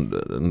het dan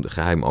een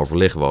geheim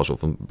overleg was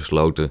of een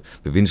besloten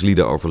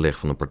bewindsliedenoverleg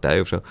van een partij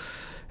of zo.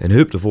 En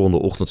hup, de volgende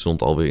ochtend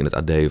stond alweer in het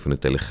AD of in de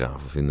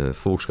Telegraaf of in de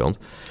Volkskrant.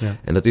 Ja.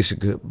 En dat is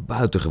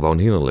buitengewoon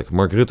hinderlijk.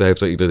 Mark Rutte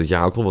heeft er ieder dit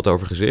jaar ook al wat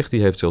over gezegd.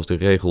 Die heeft zelfs de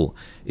regel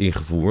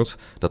ingevoerd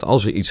dat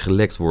als er iets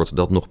gelekt wordt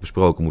dat nog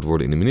besproken moet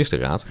worden in de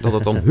ministerraad, dat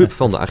het dan hup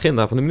van de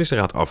agenda van de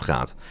ministerraad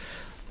afgaat.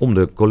 Om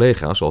de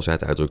collega's, zoals hij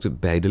het uitdrukte,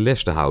 bij de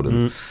les te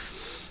houden.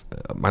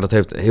 Maar dat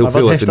heeft heel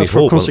veel... Wat heeft dat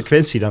voor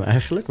consequentie dan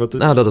eigenlijk?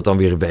 Nou, dat het dan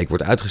weer een week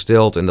wordt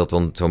uitgesteld en dat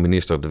dan zo'n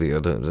minister er weer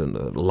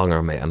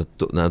langer mee aan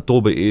het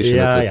tobben is.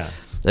 Ja.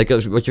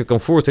 Wat je kan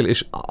voorstellen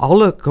is,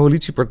 alle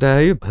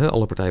coalitiepartijen,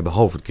 alle partijen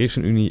behalve de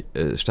ChristenUnie,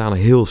 staan er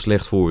heel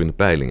slecht voor in de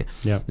peilingen.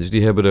 Ja. Dus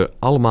die hebben er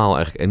allemaal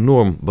eigenlijk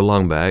enorm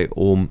belang bij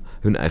om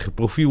hun eigen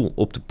profiel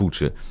op te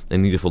poetsen. En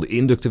in ieder geval de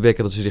indruk te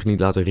wekken dat ze zich niet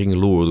laten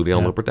ringeloren door die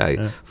andere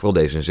partijen. Ja.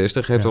 Vooral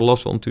D66 heeft er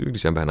last van natuurlijk.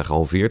 Die zijn bijna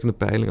gehalveerd in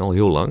de peiling, al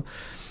heel lang.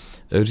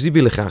 Dus die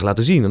willen graag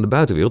laten zien aan de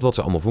buitenwereld wat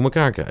ze allemaal voor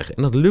elkaar krijgen.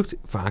 En dat lukt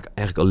vaak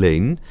eigenlijk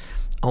alleen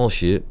als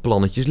je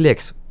plannetjes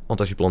lekt. Want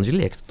als je plannetjes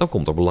lekt, dan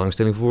komt er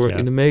belangstelling voor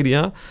in de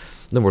media.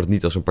 Dan wordt het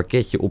niet als een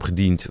pakketje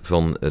opgediend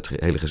van het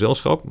hele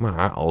gezelschap,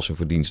 maar als een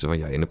verdienste van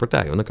jij in de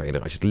partij. Want dan kan je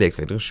er, als je het lekt,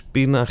 er een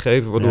spin aan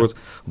geven, waardoor het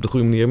op de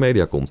goede manier in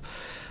media komt.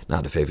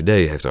 Nou, de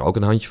VVD heeft er ook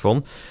een handje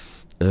van.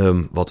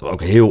 Wat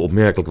ook heel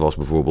opmerkelijk was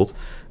bijvoorbeeld,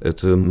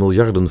 het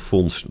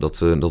miljardenfonds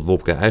dat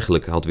Wopke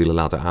eigenlijk had willen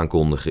laten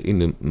aankondigen in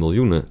de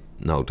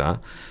miljoenennota.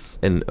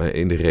 en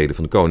in de reden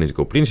van de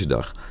Koninklijke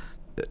Prinsjesdag,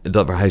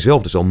 dat waar hij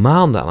zelf dus al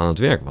maanden aan het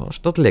werk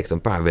was, dat lekte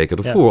een paar weken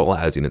ervoor al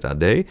uit in het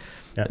AD. Ja.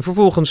 En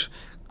vervolgens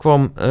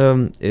kwam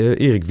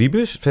Erik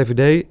Wiebes,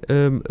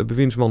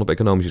 VVD-bewindsman op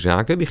economische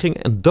zaken. Die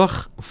ging een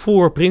dag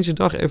voor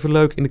Prinsjesdag even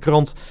leuk in de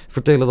krant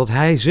vertellen dat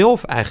hij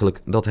zelf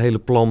eigenlijk dat hele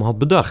plan had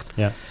bedacht.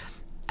 Ja.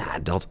 Ja,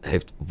 dat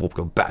heeft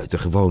Wopke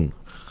buitengewoon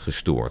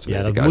gestoord.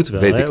 Ja, dat moet wel.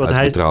 Weet ik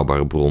uit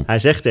betrouwbare bron. Hij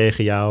zegt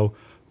tegen jou,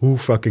 who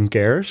fucking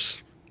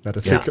cares? Nou,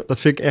 dat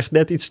vind ik echt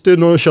net iets te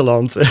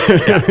nonchalant.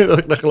 Ja.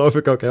 Daar geloof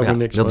ik ook helemaal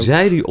niks van. Dat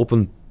zei hij op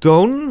een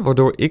toon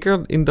waardoor ik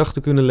erin dacht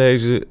te kunnen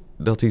lezen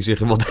dat hij zich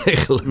er wel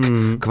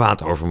degelijk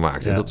kwaad over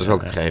maakt. En dat is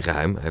ook geen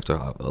geheim. Hij heeft er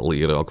al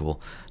eerder ook wel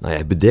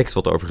bedekt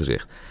wat over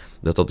gezegd.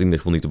 Dat in ieder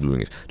geval niet de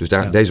bedoeling is. Dus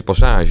deze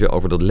passage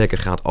over dat lekken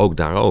gaat ook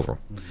daarover.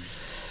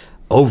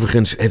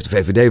 Overigens heeft de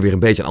VVD weer een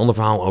beetje een ander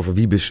verhaal over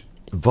Wiebes.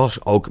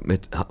 Was ook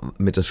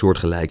met een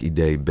soortgelijk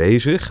idee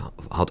bezig.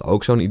 Had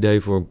ook zo'n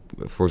idee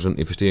voor zijn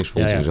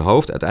investeringsfonds in zijn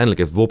hoofd. Uiteindelijk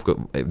heeft Wopke,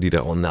 die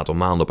daar al een aantal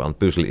maanden op aan het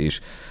puzzelen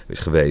is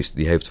geweest,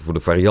 die heeft voor de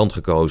variant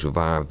gekozen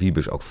waar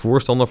Wiebes ook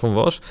voorstander van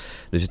was.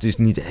 Dus het is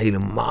niet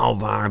helemaal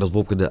waar dat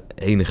Wopke de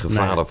enige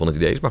vader van het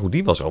idee is. Maar goed,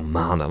 die was al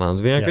maanden aan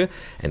het werken. Ja.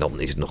 En dan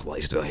is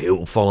het wel heel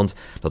opvallend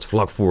dat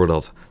vlak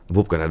voordat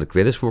Wopke daar de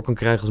credits voor kan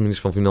krijgen als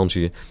minister van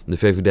Financiën, de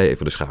VVD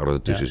even de schouder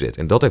ertussen zet.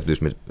 En dat heeft dus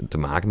te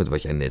maken met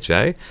wat jij net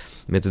zei,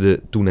 met de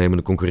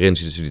toenemende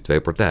concurrentie tussen die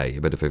twee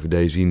partijen. Bij de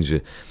VVD zien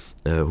ze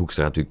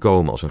Hoekstra natuurlijk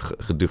komen als een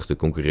geduchte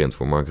concurrent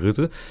voor Mark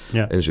Rutte.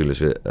 Ja. En zullen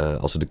ze,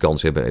 als ze de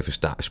kans hebben, even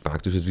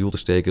spaak tussen het wiel te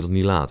steken, dat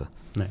niet laten.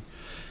 Nee.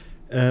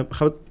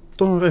 Gaan we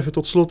toch nog even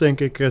tot slot, denk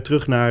ik,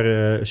 terug naar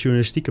het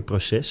journalistieke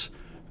proces.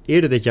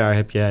 Eerder dit jaar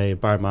heb jij een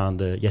paar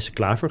maanden Jesse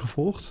Klaver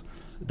gevolgd.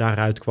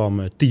 Daaruit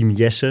kwam Team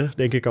Jesse,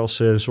 denk ik, als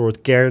een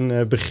soort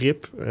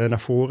kernbegrip naar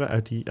voren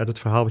uit het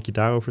verhaal wat je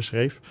daarover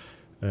schreef.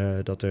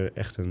 Dat er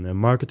echt een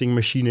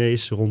marketingmachine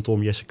is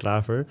rondom Jesse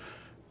Klaver.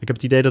 Ik heb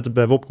het idee dat het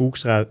bij Wopke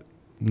Hoekstra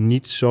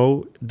niet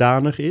zo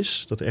danig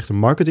is. Dat er echt een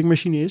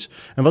marketingmachine is.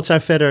 En wat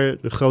zijn verder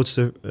de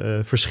grootste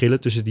verschillen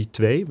tussen die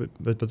twee?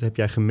 Wat heb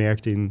jij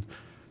gemerkt in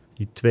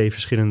die twee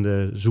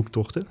verschillende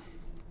zoektochten?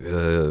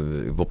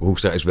 Wopke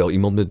Hoekstra is wel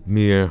iemand met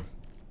meer,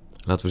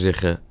 laten we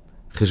zeggen,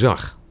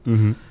 gezag.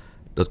 Mm-hmm.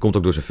 Dat komt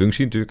ook door zijn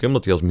functie natuurlijk,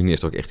 omdat hij als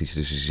minister ook echt iets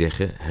te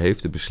zeggen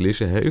heeft, te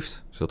beslissen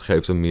heeft. Dus dat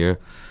geeft hem meer, je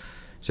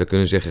zou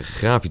kunnen zeggen,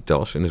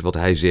 gravitas. En dus wat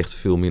hij zegt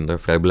veel minder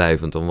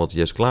vrijblijvend dan wat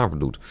Jesse Klaver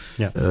doet.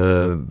 Ja.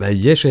 Bij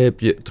Jesse heb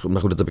je, nou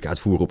goed, dat heb ik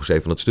uitvoerig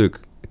opgeschreven van het stuk,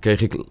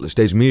 kreeg ik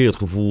steeds meer het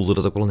gevoel dat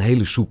het ook wel een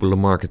hele soepele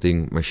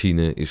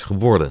marketingmachine is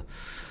geworden.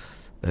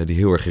 Die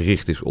heel erg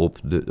gericht is op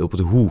het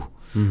hoe,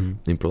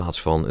 in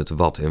plaats van het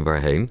wat en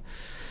waarheen.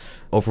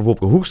 Over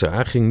Wopke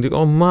Hoekstra ging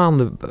natuurlijk al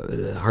maanden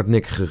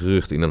hardnekkige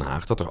geruchten in Den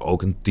Haag dat er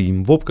ook een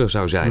team Wopke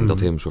zou zijn dat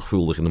hem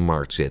zorgvuldig in de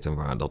markt zet en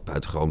waar dat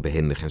buitengewoon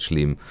behendig en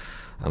slim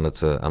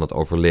aan het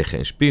overleggen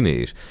en spinnen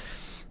is.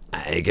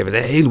 Ik heb met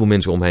een heleboel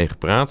mensen omheen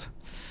gepraat.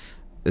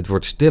 Het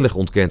wordt stellig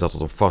ontkend dat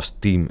het een vast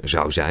team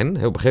zou zijn. Op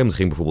een gegeven moment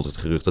ging bijvoorbeeld het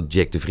gerucht dat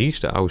Jack de Vries,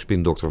 de oude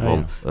spindokter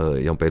van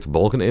Jan-Peter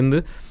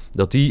Balkenende,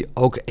 dat die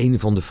ook een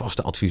van de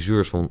vaste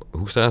adviseurs van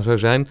Hoekstra zou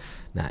zijn.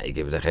 Nou, ik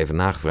heb het even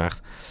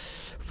nagevraagd.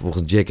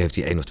 Volgens Jack heeft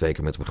hij 1 of 2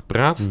 keer met hem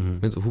gepraat.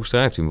 Met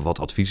Hoekstra heeft hij hem wat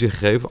adviezen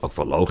gegeven. Ook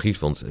wel logisch,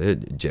 want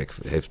Jack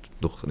heeft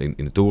nog in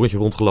het torentje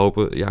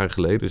rondgelopen jaren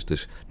geleden. Dus het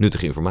is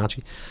nuttige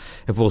informatie.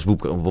 En volgens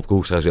Wopke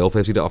Hoekstra zelf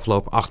heeft hij de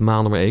afgelopen 8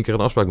 maanden maar 1 keer een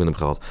afspraak met hem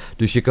gehad.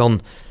 Dus je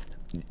kan,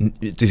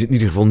 het is in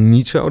ieder geval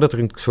niet zo dat er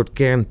een soort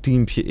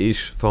kernteampje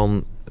is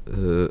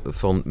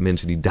van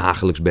mensen die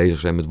dagelijks bezig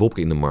zijn met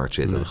Wopke in de markt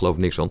zetten. Daar geloof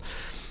ik niks van.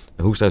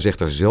 Hoekstra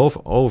zegt er zelf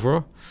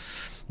over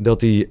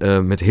dat hij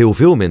met heel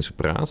veel mensen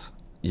praat.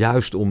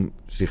 Juist om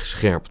zich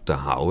scherp te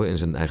houden en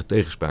zijn eigen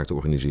tegenspraak te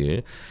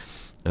organiseren.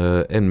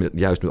 En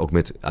juist ook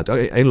met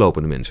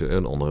uiteenlopende mensen.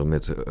 Een andere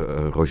met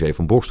Roger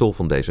van Borstel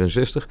van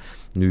D66.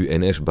 Nu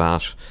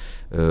NS-baas.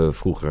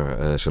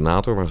 Vroeger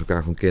senator, waar ze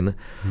elkaar van kennen.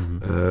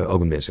 Ook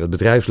met mensen uit het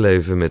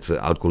bedrijfsleven. Met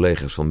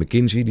oud-collega's van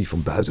McKinsey. Die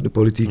van buiten de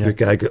politiek weer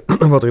kijken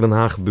wat er in Den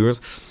Haag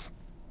gebeurt.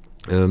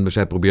 Dus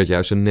hij probeert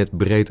juist zijn net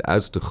breed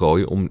uit te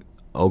gooien. Om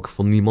ook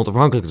van niemand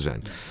afhankelijk te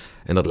zijn.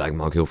 En dat lijkt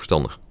me ook heel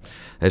verstandig.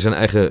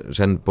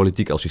 Zijn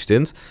politiek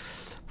assistent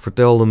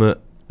vertelde me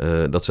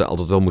dat ze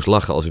altijd wel moest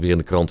lachen als ze weer in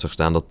de krant zag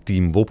staan dat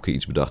team Wopke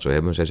iets bedacht zou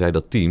hebben. Zij zei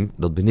dat team,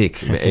 dat ben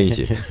ik, in mijn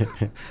eentje.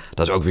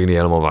 Dat is ook weer niet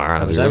helemaal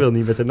waar. Zij wil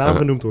niet met de naam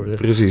genoemd worden.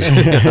 Precies.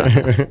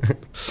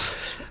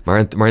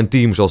 Maar een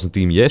team zoals een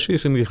team Yes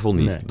is in ieder geval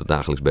niet. Dat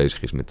dagelijks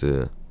bezig is met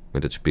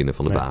het spinnen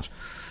van de baas.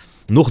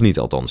 Nog niet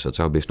althans, dat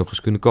zou best nog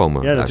eens kunnen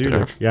komen. Ja,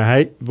 natuurlijk.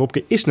 Ja,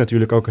 Wopke is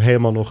natuurlijk ook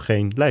helemaal nog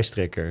geen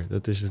lijsttrekker.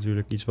 Dat is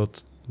natuurlijk iets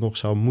wat nog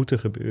zou moeten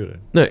gebeuren.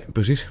 Nee,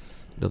 precies.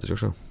 Dat is ook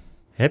zo.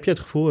 Heb je het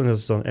gevoel, en dat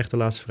is dan echt de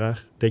laatste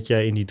vraag, dat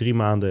jij in die 3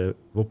 maanden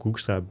Wopke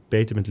Hoekstra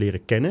beter bent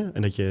leren kennen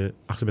en dat je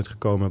achter bent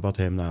gekomen wat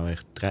hem nou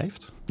echt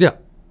drijft? Ja,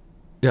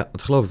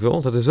 dat geloof ik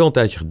wel. Dat heeft wel een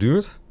tijdje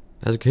geduurd.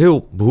 Dat is ook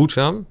heel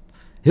behoedzaam,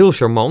 heel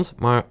charmant,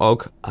 maar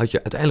ook had je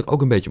uiteindelijk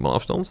ook een beetje op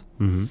afstand.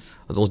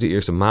 Althans die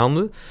eerste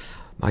maanden.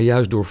 Maar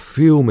juist door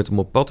veel met hem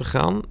op pad te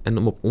gaan en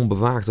hem op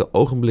onbewaakte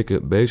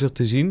ogenblikken bezig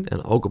te zien,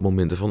 en ook op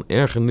momenten van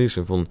ergernis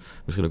en van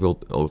misschien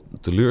ook wel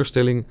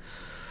teleurstelling,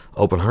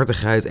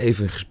 openhartigheid,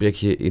 even een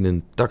gesprekje in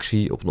een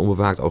taxi op een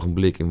onbewaakt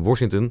ogenblik in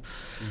Washington.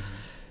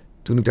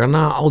 Toen ik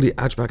daarna al die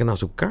uitspraken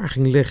naast elkaar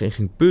ging leggen en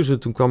ging puzzelen,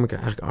 toen kwam ik er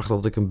eigenlijk achter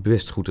dat ik hem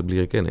best goed heb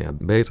leren kennen. Ja,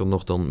 beter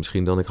nog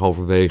dan ik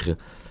halverwege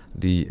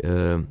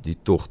die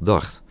tocht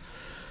dacht.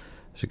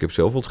 Dus ik heb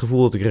zelf wel het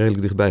gevoel dat ik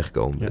redelijk dichtbij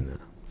gekomen ben.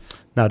 Ja.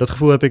 Nou, dat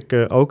gevoel heb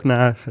ik ook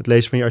na het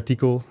lezen van je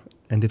artikel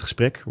en dit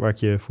gesprek, waar ik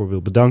je voor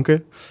wil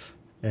bedanken.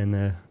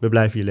 En we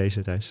blijven je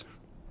lezen, Thijs.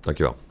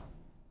 Dankjewel.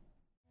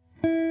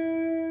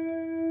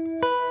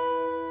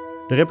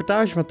 De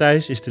reportage van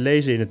Thijs is te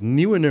lezen in het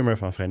nieuwe nummer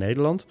van Vrij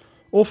Nederland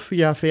of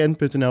via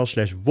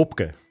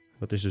vn.nl/Wopke.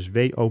 Dat is dus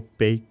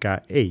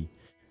WOPKE.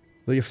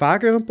 Wil je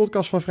vaker een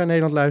podcast van Vrij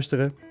Nederland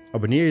luisteren?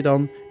 Abonneer je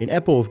dan in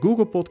Apple of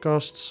Google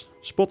Podcasts,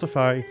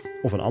 Spotify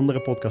of een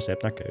andere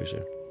podcast-app naar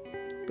keuze.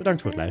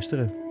 Bedankt voor het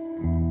luisteren.